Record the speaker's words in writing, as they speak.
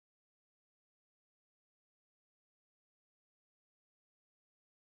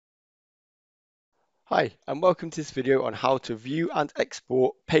Hi, and welcome to this video on how to view and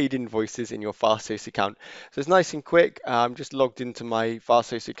export paid invoices in your Fasthosts account. So it's nice and quick. I'm just logged into my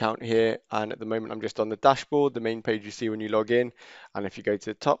Fasthosts account here, and at the moment I'm just on the dashboard, the main page you see when you log in. And if you go to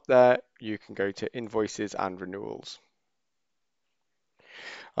the top there, you can go to Invoices and Renewals.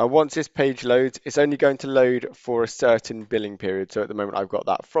 Once this page loads, it's only going to load for a certain billing period. So at the moment, I've got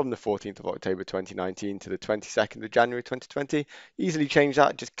that from the 14th of October 2019 to the 22nd of January 2020. Easily change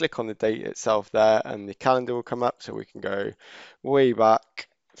that. Just click on the date itself there, and the calendar will come up. So we can go way back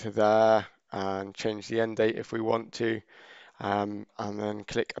to there and change the end date if we want to. And then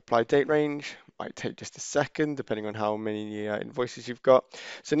click Apply Date Range. Might take just a second, depending on how many invoices you've got.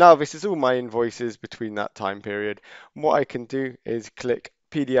 So now this is all my invoices between that time period. And what I can do is click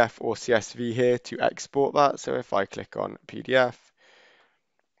PDF or CSV here to export that. So if I click on PDF,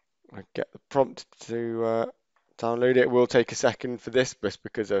 I get the prompt to download it. It will take a second for this, just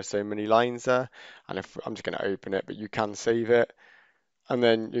because there are so many lines there. And if I'm just going to open it, but you can save it. And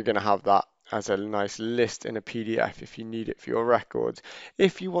then you're going to have that as a nice list in a PDF if you need it for your records.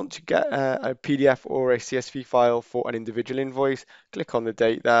 If you want to get a PDF or a CSV file for an individual invoice, click on the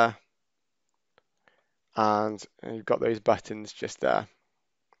date there, and you've got those buttons just there.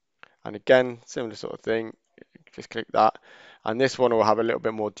 And again, similar sort of thing, just click that. And this one will have a little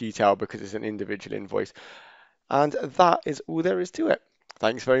bit more detail because it's an individual invoice. And that is all there is to it.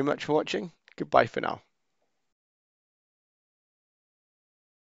 Thanks very much for watching. Goodbye for now.